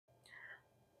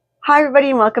Hi everybody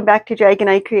and welcome back to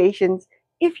Dragonite Creations.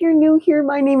 If you're new here,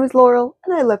 my name is Laurel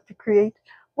and I love to create.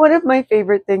 One of my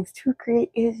favorite things to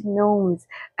create is gnomes.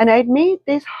 And I'd made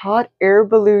this hot air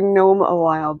balloon gnome a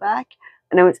while back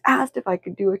and I was asked if I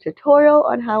could do a tutorial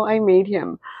on how I made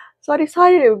him. So I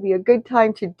decided it would be a good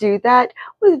time to do that.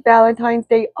 With Valentine's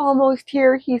Day almost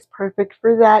here, he's perfect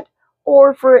for that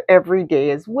or for every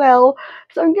day as well.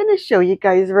 So I'm going to show you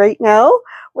guys right now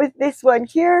with this one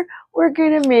here. We're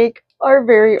going to make our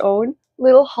very own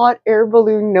little hot air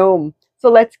balloon gnome. So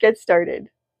let's get started.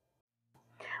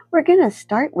 We're going to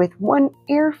start with one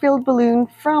air-filled balloon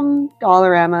from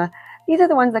Dollarama. These are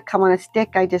the ones that come on a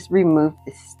stick. I just removed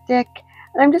the stick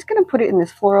and I'm just going to put it in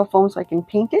this floral foam so I can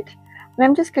paint it. And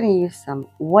I'm just going to use some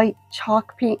white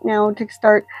chalk paint now to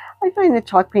start. I find the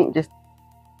chalk paint just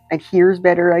adheres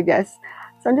better, I guess.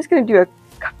 So I'm just going to do a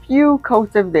few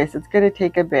coats of this. It's going to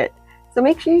take a bit. So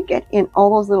make sure you get in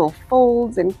all those little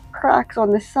folds and cracks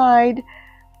on the side.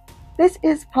 This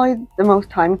is probably the most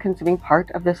time-consuming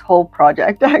part of this whole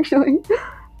project, actually.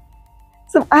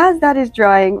 So as that is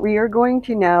drying, we are going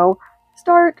to now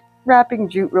start wrapping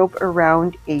jute rope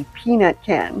around a peanut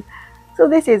can. So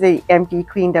this is an empty,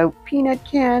 cleaned out peanut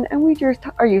can, and we just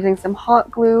are using some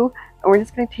hot glue, and we're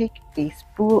just going to take a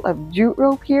spool of jute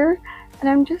rope here, and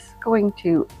I'm just going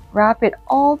to wrap it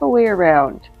all the way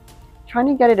around. Trying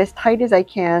to get it as tight as I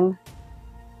can.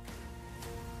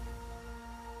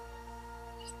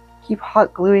 Just keep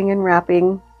hot gluing and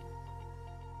wrapping.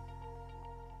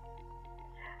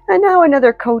 And now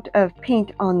another coat of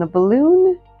paint on the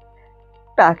balloon.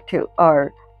 Back to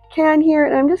our can here,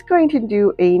 and I'm just going to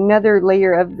do another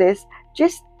layer of this,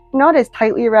 just not as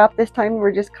tightly wrapped this time.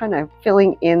 We're just kind of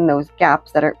filling in those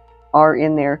gaps that are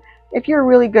in there. If you're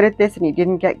really good at this and you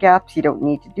didn't get gaps, you don't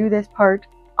need to do this part.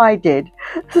 I did.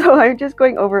 So I'm just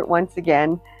going over it once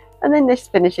again and then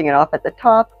just finishing it off at the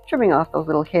top, trimming off those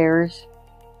little hairs.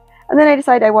 And then I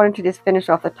decided I wanted to just finish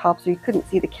off the top so you couldn't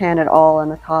see the can at all on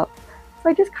the top. So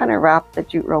I just kind of wrapped the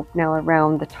jute rope now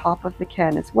around the top of the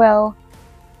can as well.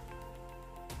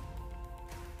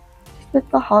 Just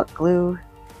with the hot glue.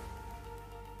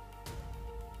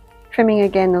 Trimming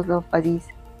again those little fuzzies.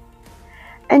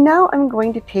 And now I'm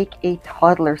going to take a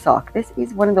toddler sock. This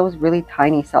is one of those really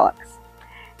tiny socks.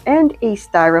 And a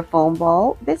styrofoam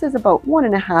ball. This is about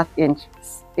 1.5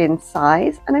 inches in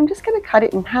size, and I'm just going to cut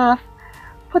it in half,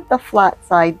 put the flat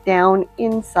side down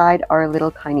inside our little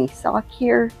tiny sock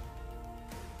here.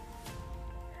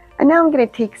 And now I'm going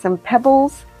to take some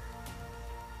pebbles,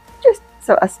 just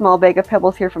so a small bag of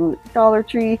pebbles here from Dollar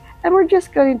Tree, and we're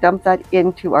just going to dump that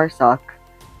into our sock,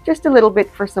 just a little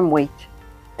bit for some weight.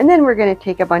 And then we're going to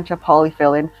take a bunch of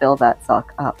polyfill and fill that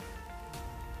sock up.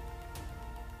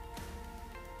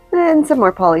 And some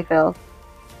more polyfill.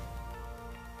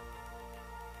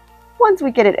 Once we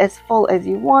get it as full as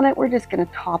you want it, we're just going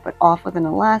to top it off with an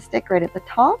elastic right at the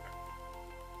top.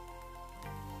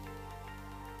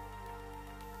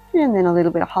 And then a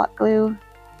little bit of hot glue.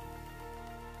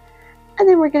 And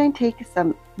then we're going to take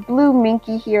some blue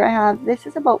minky here I have. This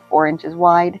is about 4 inches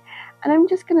wide. And I'm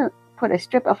just going to put a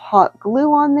strip of hot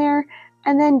glue on there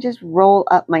and then just roll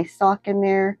up my sock in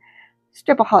there.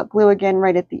 Strip of hot glue again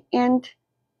right at the end.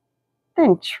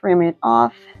 Then trim it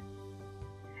off.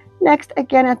 Next,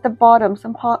 again at the bottom,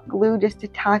 some hot glue just to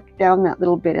tack down that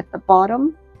little bit at the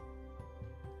bottom.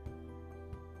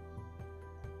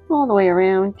 All the way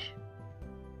around.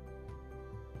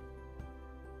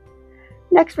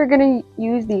 Next, we're going to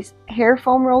use these hair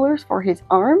foam rollers for his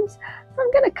arms. So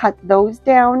I'm going to cut those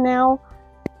down now.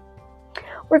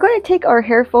 We're going to take our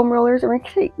hair foam rollers and we're going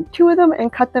to take 2 of them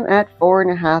and cut them at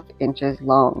 4.5 inches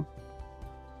long.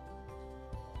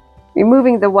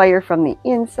 Removing the wire from the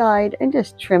inside and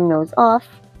just trim those off.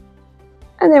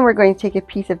 And then we're going to take a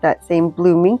piece of that same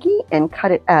blue minky and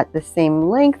cut it at the same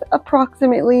length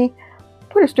approximately.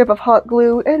 Put a strip of hot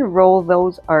glue and roll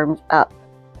those arms up.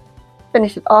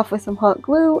 Finish it off with some hot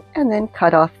glue and then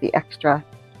cut off the extra.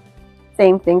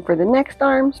 Same thing for the next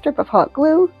arm. Strip of hot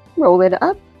glue, roll it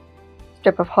up.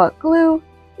 Strip of hot glue,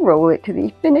 roll it to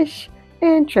the finish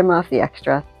and trim off the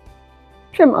extra.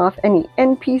 Trim off any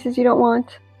end pieces you don't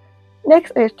want.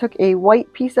 Next, I just took a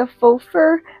white piece of faux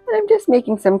fur and I'm just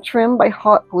making some trim by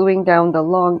hot gluing down the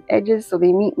long edges so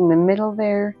they meet in the middle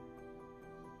there.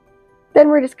 Then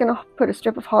we're just going to put a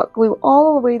strip of hot glue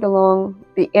all the way along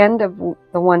the end of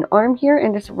the one arm here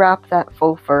and just wrap that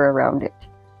faux fur around it.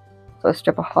 So a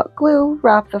strip of hot glue,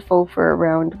 wrap the faux fur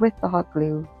around with the hot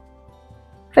glue.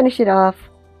 Finish it off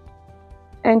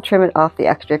and trim it off the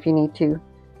extra if you need to.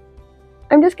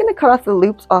 I'm just going to cut off the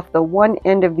loops off the one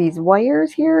end of these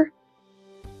wires here.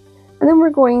 And then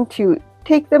we're going to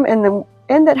take them and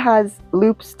end that has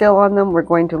loops still on them, we're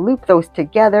going to loop those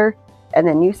together and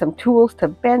then use some tools to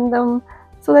bend them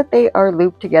so that they are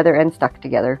looped together and stuck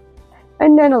together.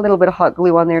 And then a little bit of hot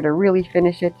glue on there to really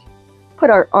finish it. Put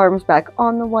our arms back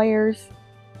on the wires.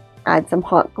 Add some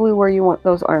hot glue where you want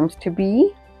those arms to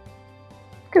be.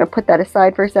 I'm going to put that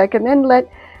aside for a second, then let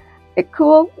it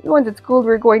cool. Once it's cooled,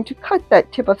 we're going to cut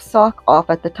that tip of sock off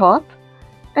at the top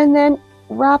and then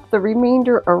wrap the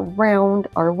remainder around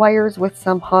our wires with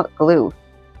some hot glue.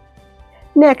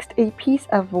 Next, a piece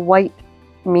of white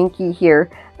minky here,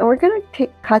 and we're going to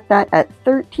cut that at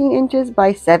 13 inches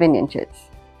by 7 inches.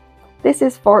 This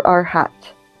is for our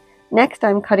hat. Next,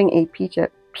 I'm cutting a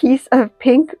piece of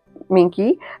pink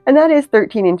minky, and that is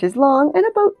 13 inches long and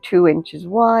about 2 inches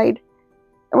wide.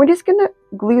 And we're just going to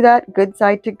glue that good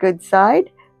side to good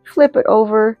side, flip it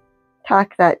over,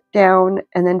 tack that down,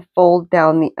 and then fold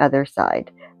down the other side,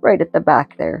 right at the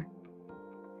back there.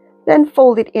 Then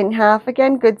fold it in half,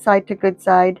 again good side to good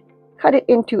side, cut it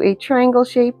into a triangle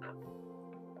shape,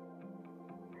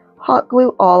 hot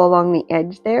glue all along the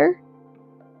edge there,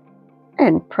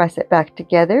 and press it back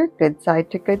together, good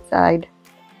side to good side.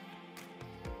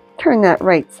 Turn that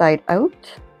right side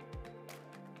out.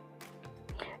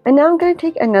 And now I'm going to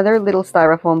take another little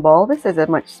styrofoam ball. This is a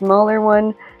much smaller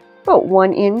one, about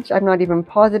 1 inch. I'm not even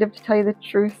positive to tell you the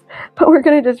truth, but we're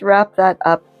going to just wrap that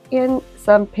up in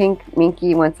some pink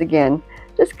minky once again.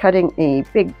 Just cutting a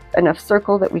big enough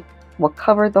circle that we will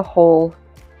cover the whole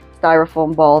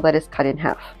styrofoam ball that is cut in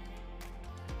half.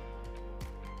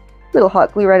 Little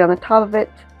hot glue right on the top of it,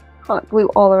 hot glue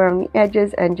all around the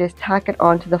edges, and just tack it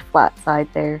onto the flat side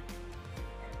there.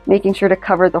 Making sure to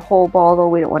cover the whole ball though,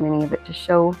 we don't want any of it to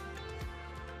show.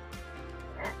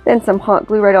 Then some hot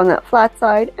glue right on that flat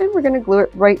side, and we're going to glue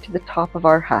it right to the top of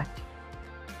our hat.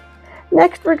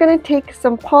 Next, we're going to take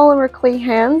some polymer clay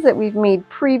hands that we've made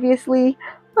previously.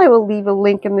 I will leave a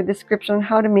link in the description on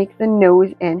how to make the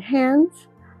nose and hands.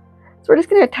 So we're just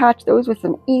going to attach those with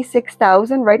some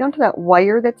E6000 right onto that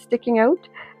wire that's sticking out,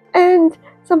 and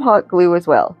some hot glue as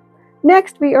well.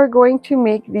 Next, we are going to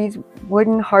make these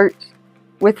wooden hearts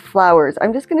with flowers.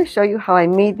 I'm just going to show you how I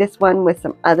made this one with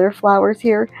some other flowers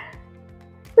here.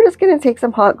 We're just going to take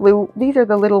some hot glue. These are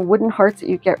the little wooden hearts that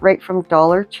you get right from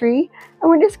Dollar Tree. And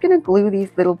we're just going to glue these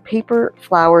little paper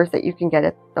flowers that you can get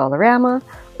at Dollarama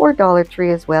or Dollar Tree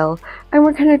as well. And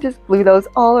we're going to just glue those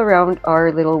all around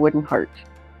our little wooden heart.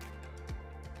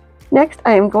 Next,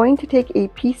 I am going to take a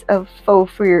piece of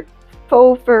faux fur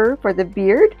for the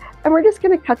beard, and we're just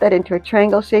going to cut that into a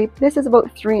triangle shape. This is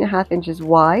about 3.5 inches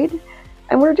wide,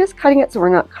 and we're just cutting it so we're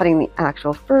not cutting the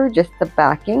actual fur, just the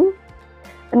backing.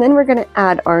 And then we're going to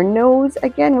add our nose,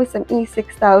 again with some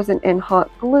E6000 and hot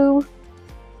glue.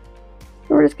 And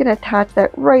we're just going to attach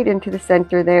that right into the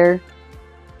center there.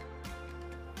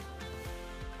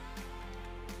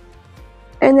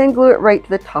 And then glue it right to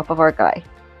the top of our guy.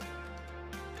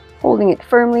 Holding it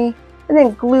firmly, and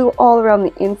then glue all around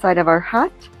the inside of our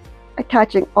hat,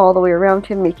 attaching all the way around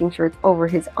him, making sure it's over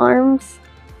his arms.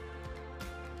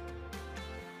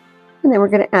 And then we're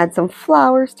going to add some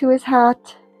flowers to his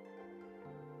hat.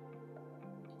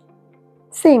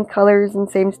 Same colors and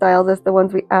same styles as the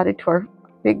ones we added to our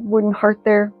big wooden heart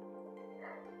there.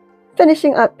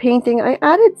 Finishing up painting, I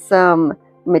added some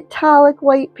metallic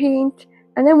white paint,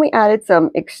 and then we added some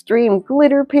extreme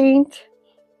glitter paint.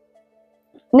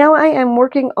 Now I am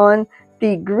working on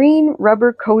the green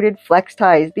rubber coated flex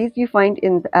ties. These you find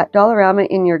at Dollarama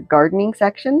in your gardening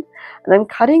section. And I'm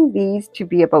cutting these to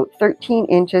be about 13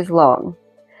 inches long.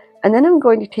 And then I'm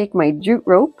going to take my jute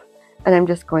rope, and I'm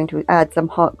just going to add some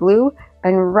hot glue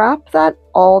and wrap that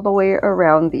all the way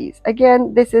around these.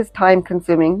 Again, this is time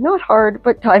consuming, not hard,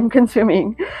 but time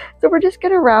consuming. So we're just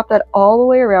going to wrap that all the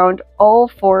way around all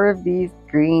 4 of these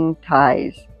green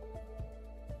ties.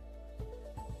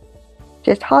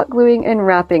 Just hot gluing and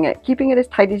wrapping it, keeping it as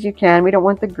tight as you can. We don't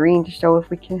want the green to show if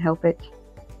we can help it.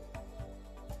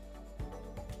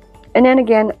 And then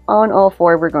again, on all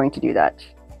 4, we're going to do that.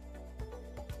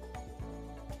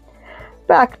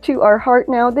 Back to our heart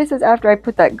now. This is after I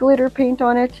put that glitter paint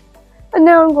on it. And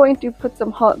now I'm going to put some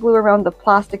hot glue around the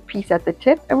plastic piece at the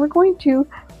tip, and we're going to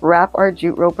wrap our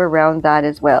jute rope around that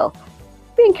as well.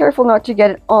 Being careful not to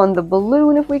get it on the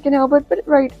balloon if we can help it, but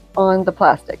right on the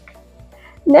plastic.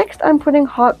 Next, I'm putting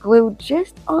hot glue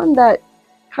just on that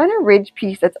kind of ridge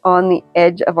piece that's on the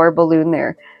edge of our balloon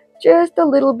there. Just a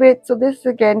little bit. So this,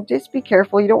 again, just be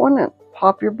careful. You don't want to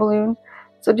pop your balloon.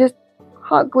 So just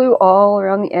hot glue all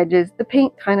around the edges. The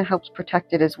paint kind of helps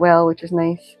protect it as well, which is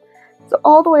nice. So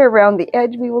all the way around the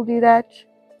edge we will do that.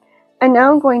 And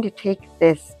now I'm going to take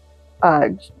this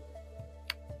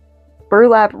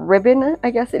burlap ribbon,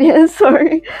 I guess it is,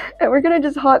 sorry. And we're going to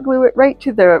just hot glue it right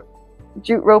to the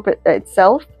jute rope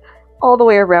itself, all the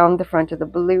way around the front of the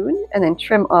balloon, and then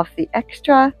trim off the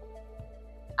extra,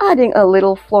 adding a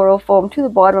little floral foam to the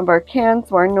bottom of our can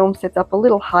so our gnome sits up a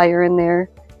little higher in there.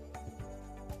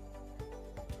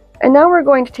 And now we're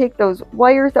going to take those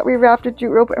wires that we wrapped with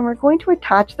jute rope and we're going to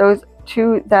attach those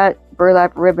to that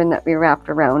burlap ribbon that we wrapped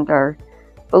around our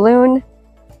balloon.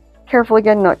 Careful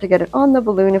again not to get it on the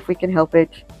balloon if we can help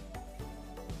it.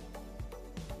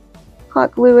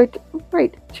 Hot glue it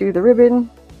right to the ribbon.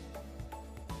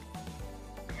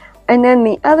 And then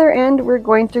the other end we're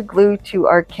going to glue to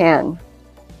our can.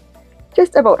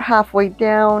 Just about halfway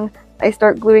down, I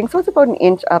start gluing, so it's about an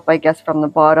inch up, I guess, from the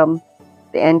bottom,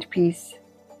 the end piece.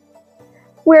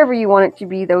 Wherever you want it to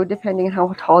be, though, depending on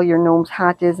how tall your gnome's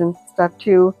hat is and stuff,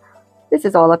 too. This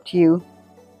is all up to you.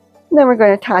 And then we're going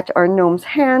to attach our gnome's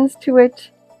hands to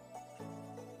it.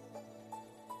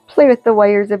 Play with the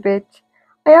wires a bit.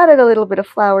 I added a little bit of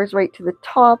flowers right to the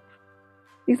top.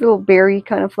 These little berry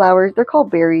kind of flowers. They're called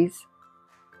berries.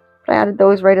 But I added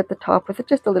those right at the top with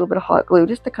just a little bit of hot glue,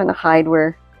 just to kind of hide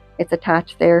where it's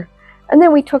attached there. And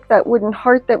then we took that wooden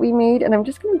heart that we made, and I'm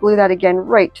just going to glue that again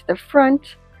right to the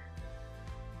front.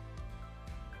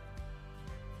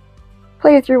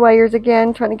 Play with your wires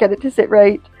again, trying to get it to sit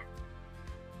right.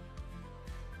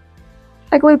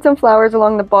 I glued some flowers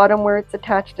along the bottom where it's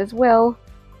attached as well.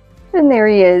 And there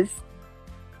he is.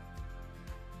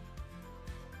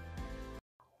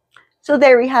 So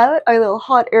there we have it. Our little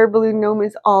hot air balloon gnome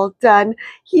is all done.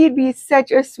 He'd be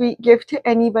such a sweet gift to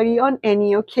anybody on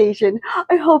any occasion.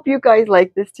 I hope you guys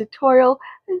like this tutorial.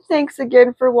 And thanks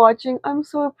again for watching. I'm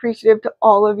so appreciative to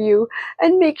all of you.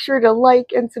 And make sure to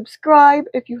like and subscribe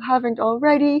if you haven't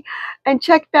already. And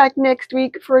check back next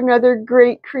week for another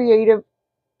great creative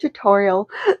tutorial.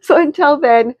 So until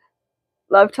then,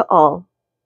 love to all.